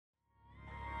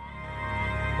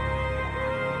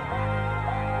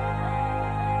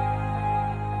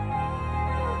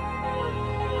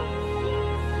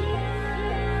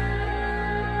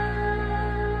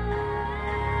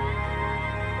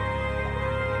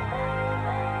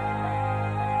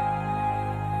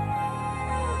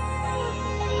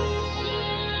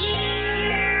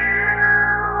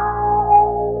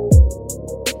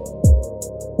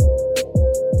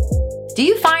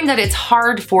find that it's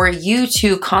hard for you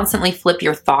to constantly flip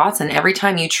your thoughts, and every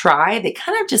time you try, they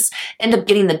kind of just end up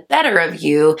getting the better of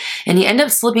you, and you end up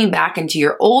slipping back into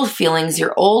your old feelings,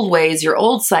 your old ways, your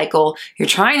old cycle. You're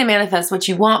trying to manifest what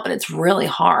you want, but it's really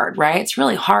hard, right? It's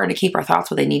really hard to keep our thoughts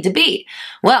where they need to be.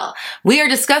 Well, we are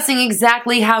discussing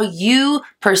exactly how you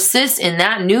persist in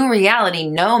that new reality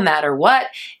no matter what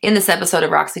in this episode of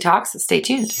Roxy Talks. Stay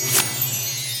tuned.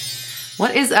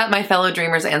 What is up, my fellow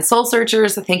dreamers and soul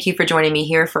searchers? Thank you for joining me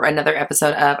here for another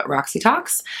episode of Roxy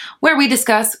Talks, where we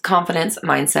discuss confidence,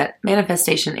 mindset,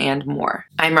 manifestation, and more.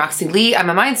 I'm Roxy Lee. I'm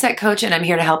a mindset coach, and I'm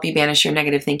here to help you banish your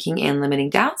negative thinking and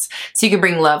limiting doubts so you can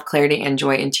bring love, clarity, and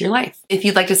joy into your life. If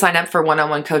you'd like to sign up for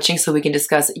one-on-one coaching so we can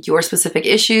discuss your specific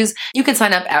issues, you can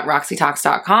sign up at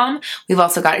roxytalks.com. We've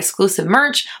also got exclusive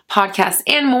merch, podcasts,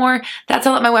 and more. That's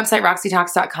all at my website,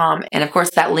 roxytalks.com. And of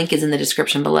course, that link is in the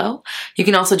description below. You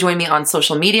can also join me on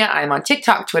social media. I'm on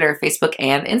TikTok, Twitter, Facebook,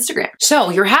 and Instagram. So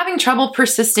you're having trouble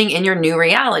persisting in your new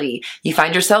reality. You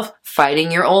find yourself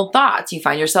fighting your old thoughts. You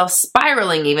find yourself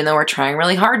spiraling even though we're trying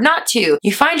really hard not to.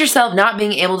 You find yourself not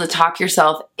being able to talk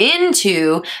yourself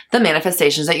into the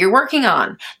manifestations that you're working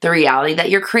on, the reality that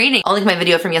you're creating. I'll link my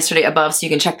video from yesterday above so you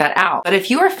can check that out. But if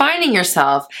you are finding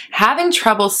yourself having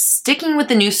trouble sticking with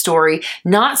the new story,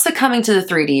 not succumbing to the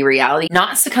 3D reality,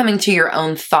 not succumbing to your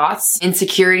own thoughts,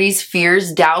 insecurities,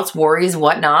 fears, doubts, worries,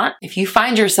 whatnot, if you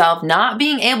find yourself not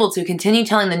being able to continue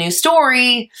telling the new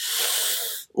story,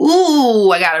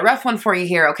 ooh, I got a rough one for you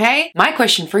here, okay? My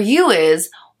question for you is,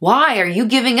 why are you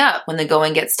giving up when the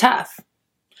going gets tough?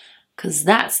 Because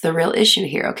that's the real issue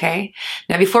here, okay?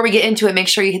 Now, before we get into it, make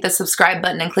sure you hit the subscribe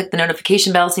button and click the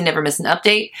notification bell so you never miss an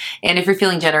update. And if you're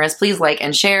feeling generous, please like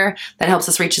and share. That helps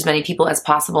us reach as many people as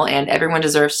possible, and everyone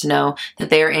deserves to know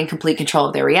that they are in complete control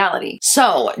of their reality.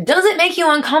 So, does it make you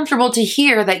uncomfortable to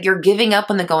hear that you're giving up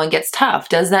when the going gets tough?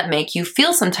 Does that make you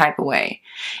feel some type of way?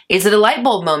 Is it a light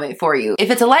bulb moment for you?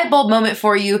 If it's a light bulb moment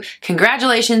for you,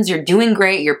 congratulations, you're doing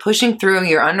great, you're pushing through,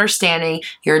 you're understanding,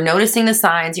 you're noticing the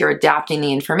signs, you're adapting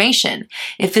the information.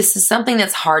 If this is something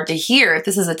that's hard to hear, if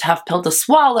this is a tough pill to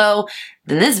swallow,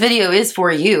 then this video is for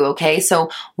you, okay? So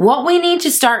what we need to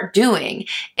start doing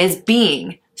is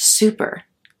being super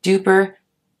duper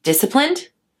disciplined,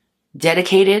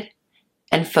 dedicated,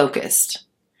 and focused.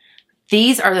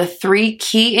 These are the 3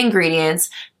 key ingredients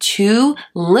to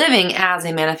living as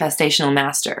a manifestational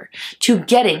master, to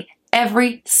getting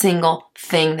every single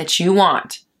thing that you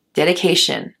want.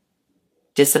 Dedication,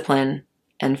 discipline,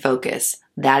 and focus.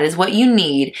 That is what you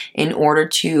need in order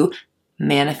to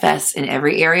manifest in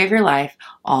every area of your life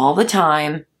all the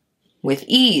time with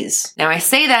ease. Now, I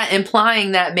say that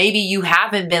implying that maybe you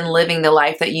haven't been living the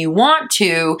life that you want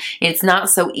to. It's not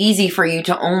so easy for you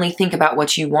to only think about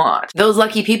what you want. Those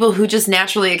lucky people who just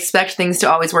naturally expect things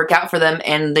to always work out for them,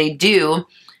 and they do,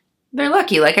 they're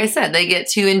lucky. Like I said, they get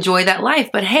to enjoy that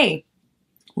life. But hey,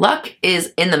 luck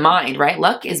is in the mind, right?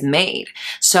 Luck is made.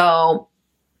 So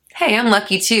hey, I'm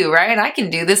lucky too, right? I can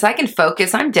do this. I can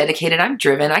focus. I'm dedicated. I'm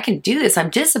driven. I can do this. I'm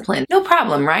disciplined. No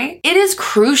problem, right? It is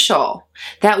crucial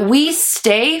that we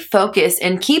stay focused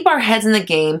and keep our heads in the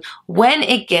game when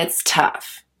it gets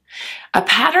tough. A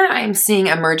pattern I'm seeing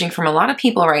emerging from a lot of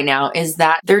people right now is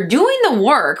that they're doing the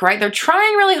work, right? They're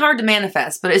trying really hard to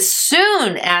manifest, but as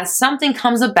soon as something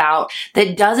comes about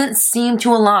that doesn't seem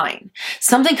to align,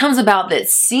 something comes about that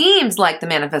seems like the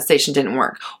manifestation didn't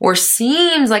work, or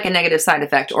seems like a negative side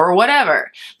effect, or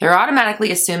whatever, they're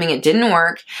automatically assuming it didn't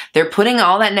work. They're putting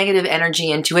all that negative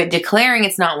energy into it, declaring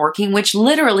it's not working, which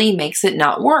literally makes it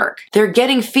not work. They're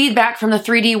getting feedback from the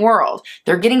 3D world.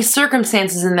 They're getting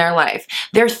circumstances in their life.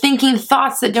 They're thinking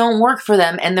thoughts that don't work for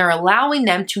them, and they're allowing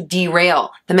them to derail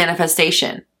the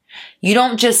manifestation. You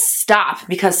don't just stop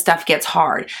because stuff gets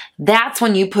hard. That's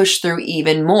when you push through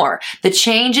even more. The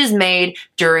change is made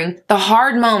during the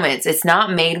hard moments. It's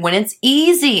not made when it's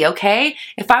easy, okay?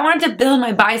 If I wanted to build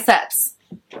my biceps,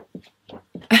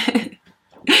 this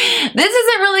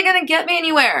isn't really gonna get me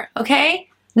anywhere, okay?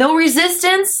 No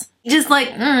resistance. Just like,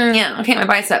 yeah, okay, my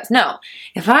biceps. No.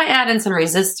 If I add in some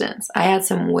resistance, I add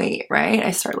some weight, right?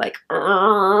 I start like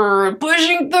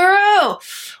pushing through.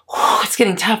 It's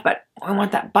getting tough, but I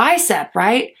want that bicep,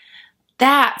 right?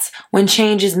 That's when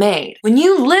change is made. When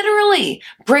you literally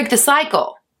break the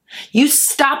cycle, you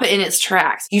stop it in its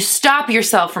tracks. You stop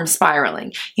yourself from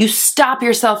spiraling. You stop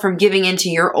yourself from giving into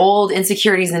your old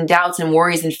insecurities and doubts and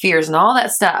worries and fears and all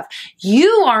that stuff. You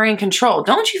are in control.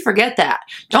 Don't you forget that.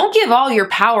 Don't give all your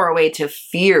power away to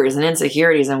fears and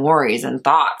insecurities and worries and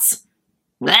thoughts.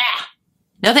 Blah.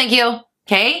 No thank you,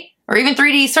 okay? Or even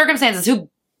 3D circumstances.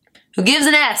 Who gives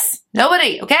an S?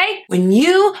 Nobody, okay? When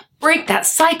you break that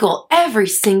cycle every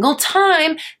single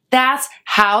time, That's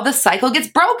how the cycle gets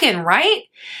broken, right?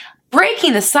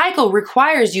 Breaking the cycle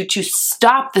requires you to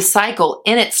stop the cycle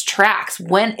in its tracks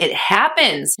when it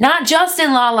happens. Not just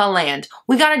in La La Land.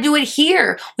 We gotta do it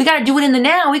here. We gotta do it in the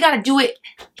now. We gotta do it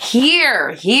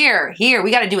here.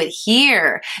 We gotta do it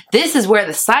here. This is where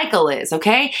the cycle is,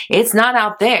 okay? It's not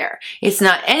out there. It's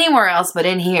not anywhere else but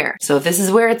in here. So if this is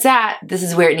where it's at, this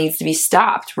is where it needs to be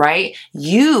stopped, right?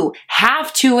 You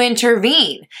have to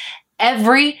intervene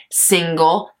every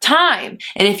single time.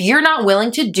 And if you're not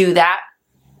willing to do that,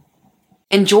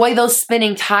 enjoy those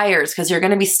spinning tires because you're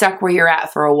going to be stuck where you're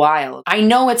at for a while. I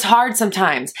know it's hard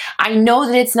sometimes. I know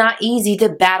that it's not easy to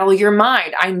battle your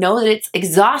mind. I know that it's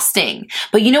exhausting.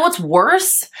 But you know what's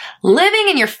worse? Living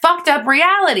in your fucked up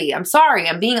reality. I'm sorry,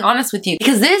 I'm being honest with you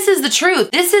because this is the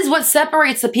truth. This is what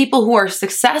separates the people who are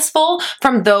successful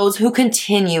from those who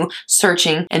continue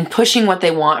searching and pushing what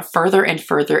they want further and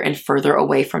further and further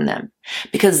away from them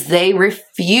because they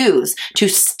refuse to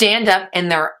stand up in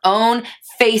their own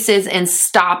faces and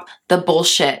stop the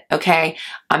bullshit, okay?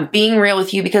 I'm being real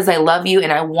with you because I love you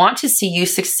and I want to see you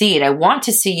succeed. I want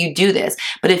to see you do this.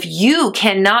 But if you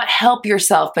cannot help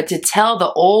yourself but to tell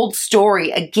the old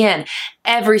story again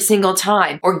every single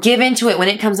time or give into it when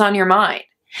it comes on your mind,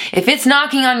 if it's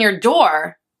knocking on your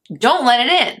door, don't let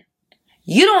it in.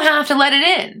 You don't have to let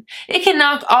it in. It can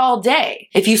knock all day.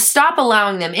 If you stop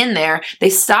allowing them in there,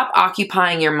 they stop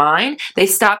occupying your mind, they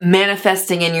stop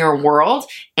manifesting in your world,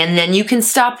 and then you can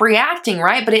stop reacting,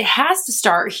 right? But it has to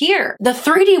start here. The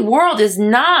 3D world is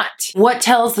not what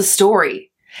tells the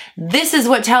story. This is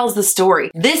what tells the story.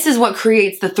 This is what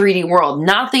creates the 3D world,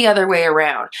 not the other way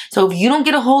around. So if you don't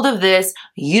get a hold of this,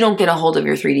 you don't get a hold of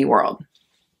your 3D world.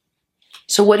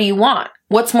 So what do you want?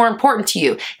 What's more important to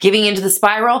you? Giving into the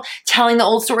spiral? Telling the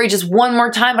old story just one more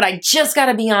time, but I just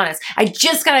gotta be honest. I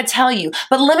just gotta tell you.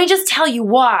 But let me just tell you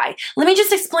why. Let me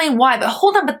just explain why. But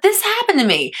hold on, but this happened to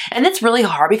me. And it's really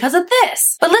hard because of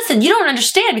this. But listen, you don't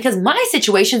understand because my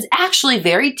situation's actually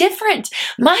very different.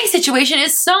 My situation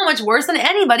is so much worse than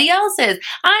anybody else's.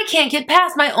 I can't get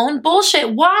past my own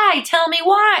bullshit. Why? Tell me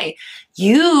why.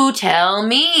 You tell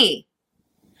me.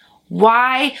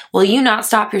 Why will you not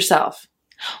stop yourself?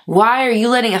 Why are you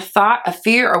letting a thought, a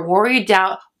fear, a worry, a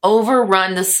doubt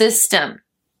overrun the system?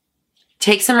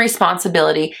 Take some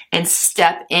responsibility and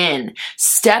step in.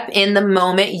 Step in the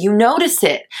moment you notice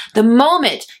it. The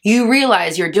moment you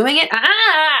realize you're doing it,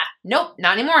 nope,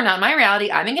 not anymore, not my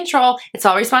reality. I'm in control. It's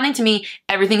all responding to me.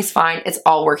 Everything's fine. It's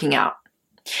all working out.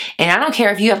 And I don't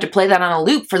care if you have to play that on a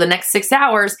loop for the next 6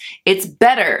 hours, it's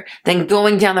better than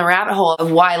going down the rabbit hole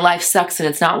of why life sucks and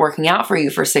it's not working out for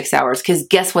you for 6 hours. Because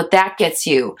guess what that gets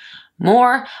you?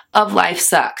 More of life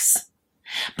sucks.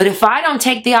 But if I don't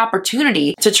take the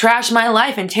opportunity to trash my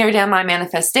life and tear down my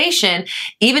manifestation,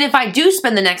 even if I do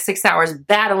spend the next 6 hours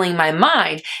battling my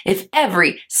mind, if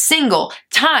every single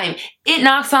time it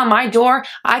knocks on my door,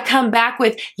 I come back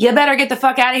with, you better get the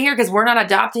fuck out of here because we're not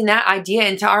adopting that idea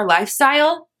into our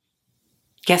lifestyle,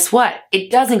 guess what? It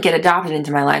doesn't get adopted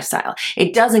into my lifestyle.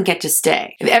 It doesn't get to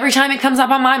stay. If every time it comes up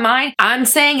on my mind, I'm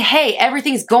saying, hey,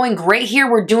 everything's going great here.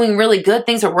 We're doing really good.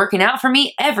 Things are working out for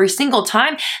me every single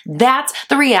time. That's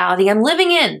the reality I'm living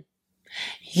in.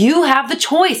 You have the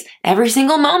choice every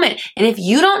single moment. And if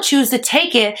you don't choose to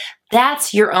take it,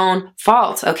 that's your own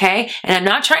fault, okay? And I'm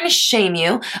not trying to shame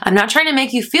you. I'm not trying to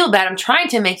make you feel bad. I'm trying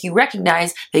to make you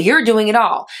recognize that you're doing it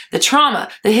all. The trauma,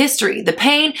 the history, the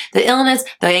pain, the illness,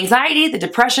 the anxiety, the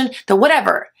depression, the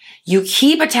whatever. You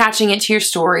keep attaching it to your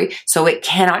story so it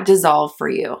cannot dissolve for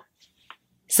you.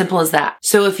 Simple as that.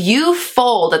 So if you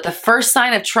fold at the first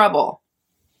sign of trouble,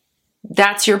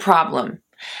 that's your problem.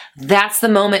 That's the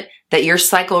moment that your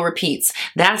cycle repeats.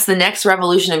 That's the next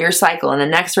revolution of your cycle and the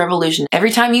next revolution.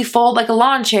 Every time you fold like a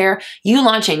lawn chair, you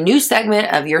launch a new segment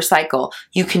of your cycle.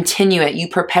 You continue it. You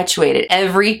perpetuate it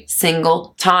every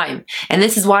single time. And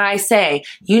this is why I say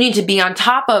you need to be on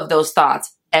top of those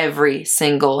thoughts every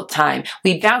single time.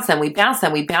 We bounce them, we bounce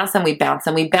them, we bounce them, we bounce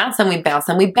them, we bounce them, we bounce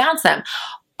them, we bounce them.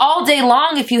 All day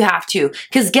long if you have to.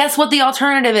 Because guess what the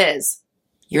alternative is?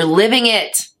 You're living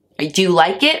it. Do you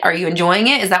like it? Are you enjoying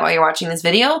it? Is that why you're watching this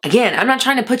video? Again, I'm not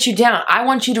trying to put you down. I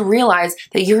want you to realize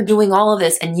that you're doing all of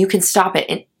this and you can stop it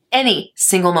in any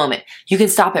single moment. You can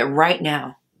stop it right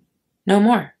now. No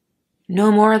more.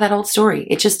 No more of that old story.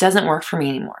 It just doesn't work for me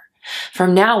anymore.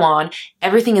 From now on,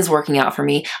 everything is working out for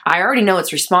me. I already know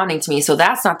it's responding to me, so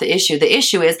that's not the issue. The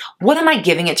issue is, what am I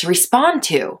giving it to respond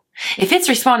to? If it's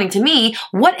responding to me,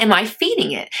 what am I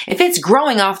feeding it? If it's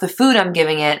growing off the food I'm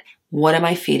giving it, what am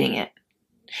I feeding it?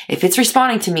 If it's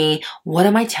responding to me, what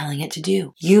am I telling it to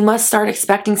do? You must start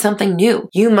expecting something new.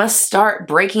 You must start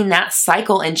breaking that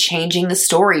cycle and changing the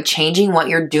story, changing what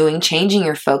you're doing, changing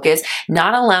your focus,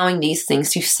 not allowing these things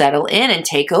to settle in and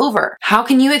take over. How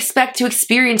can you expect to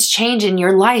experience change in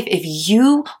your life if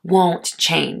you won't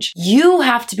change? You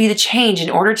have to be the change in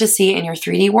order to see it in your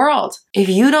 3D world. If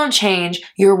you don't change,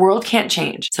 your world can't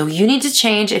change. So you need to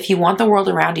change if you want the world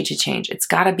around you to change. It's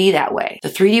got to be that way. The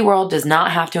 3D world does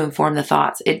not have to inform the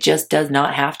thoughts. It just does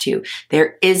not have to.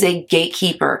 There is a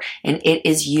gatekeeper, and it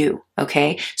is you.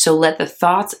 Okay? So let the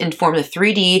thoughts inform the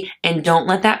 3D and don't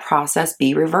let that process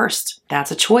be reversed.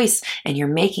 That's a choice, and you're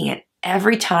making it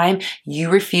every time you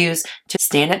refuse to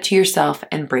stand up to yourself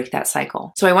and break that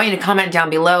cycle. So I want you to comment down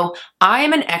below, I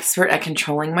am an expert at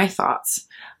controlling my thoughts.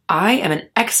 I am an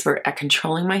expert at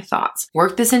controlling my thoughts.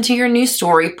 Work this into your new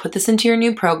story, put this into your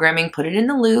new programming, put it in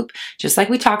the loop, just like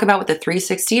we talk about with the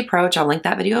 360 approach. I'll link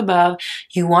that video above.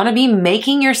 You want to be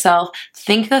making yourself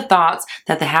think the thoughts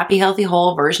that the happy, healthy,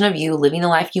 whole version of you living the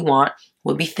life you want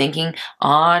would be thinking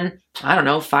on,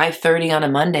 5:30 on a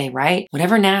Monday, right?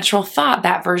 Whatever natural thought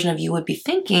that version of you would be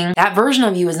thinking, that version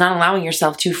of you is not allowing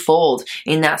yourself to fold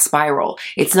in that spiral.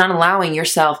 It's not allowing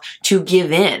yourself to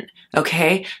give in.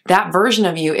 Okay? That version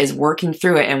of you is working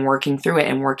through it and working through it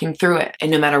and working through it.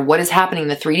 And no matter what is happening in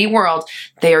the 3D world,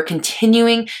 they are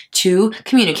continuing to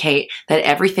communicate that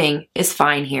everything is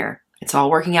fine here. It's all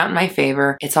working out in my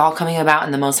favor. It's all coming about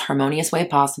in the most harmonious way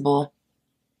possible.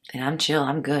 And I'm chill,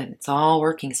 I'm good. It's all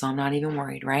working, so I'm not even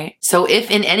worried, right? So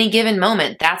if in any given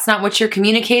moment that's not what you're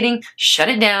communicating, shut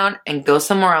it down and go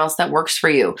somewhere else that works for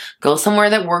you. Go somewhere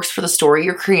that works for the story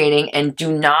you're creating, and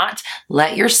do not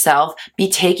let yourself be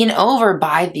taken over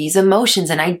by these emotions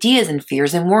and ideas and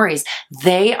fears and worries.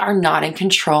 They are not in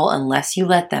control unless you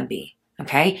let them be.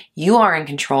 Okay? You are in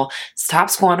control. Stop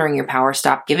squandering your power.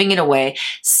 Stop giving it away.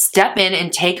 Step in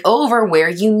and take over where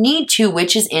you need to,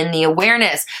 which is in the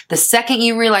awareness. The second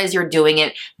you realize you're doing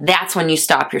it, that's when you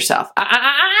stop yourself.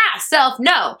 Self,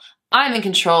 no. I'm in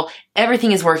control.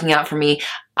 Everything is working out for me.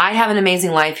 I have an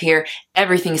amazing life here.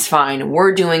 Everything's fine.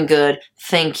 We're doing good.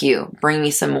 Thank you. Bring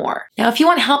me some more. Now, if you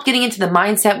want help getting into the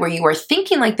mindset where you are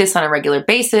thinking like this on a regular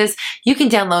basis, you can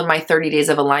download my 30 Days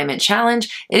of Alignment Challenge.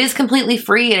 It is completely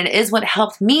free, and it is what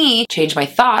helped me change my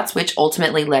thoughts, which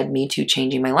ultimately led me to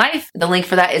changing my life. The link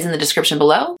for that is in the description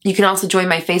below. You can also join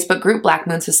my Facebook group, Black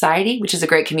Moon Society, which is a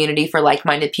great community for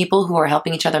like-minded people who are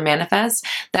helping each other manifest.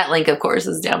 That link, of course,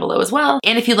 is down below as well.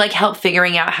 And if you'd like help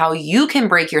figuring out how you can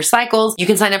break your cycles, you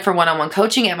can sign up for one-on-one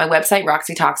coaching at my website,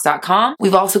 RoxyTalks.com.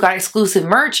 We've also got exclusive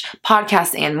merch,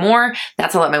 podcasts, and more.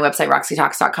 That's all at my website,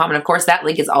 RoxyTalks.com. And of course, that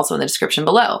link is also in the description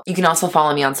below. You can also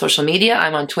follow me on social media.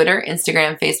 I'm on Twitter,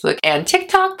 Instagram, Facebook, and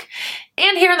TikTok.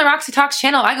 And here on the Roxy Talks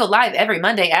channel, I go live every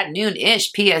Monday at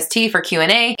noon-ish PST for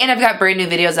Q&A. And I've got brand new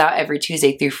videos out every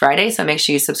Tuesday through Friday, so make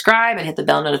sure you subscribe and hit the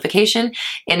bell notification.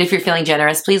 And if you're feeling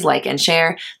generous, please like and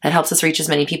share. That helps us reach as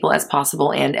many people as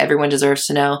possible, and everyone deserves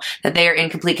to know that they are in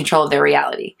complete control of their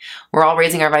reality. We're all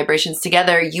raising our vibrations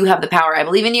together. You have the power. I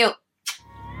believe in you.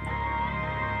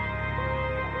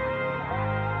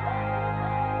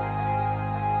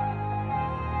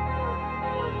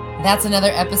 That's another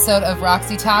episode of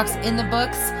Roxy Talks in the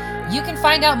books. You can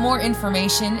find out more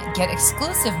information, get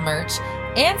exclusive merch,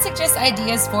 and suggest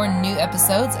ideas for new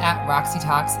episodes at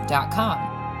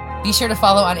RoxyTalks.com. Be sure to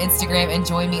follow on Instagram and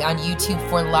join me on YouTube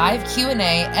for live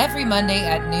Q&A every Monday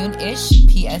at noon-ish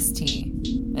PST.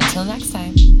 Until next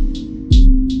time.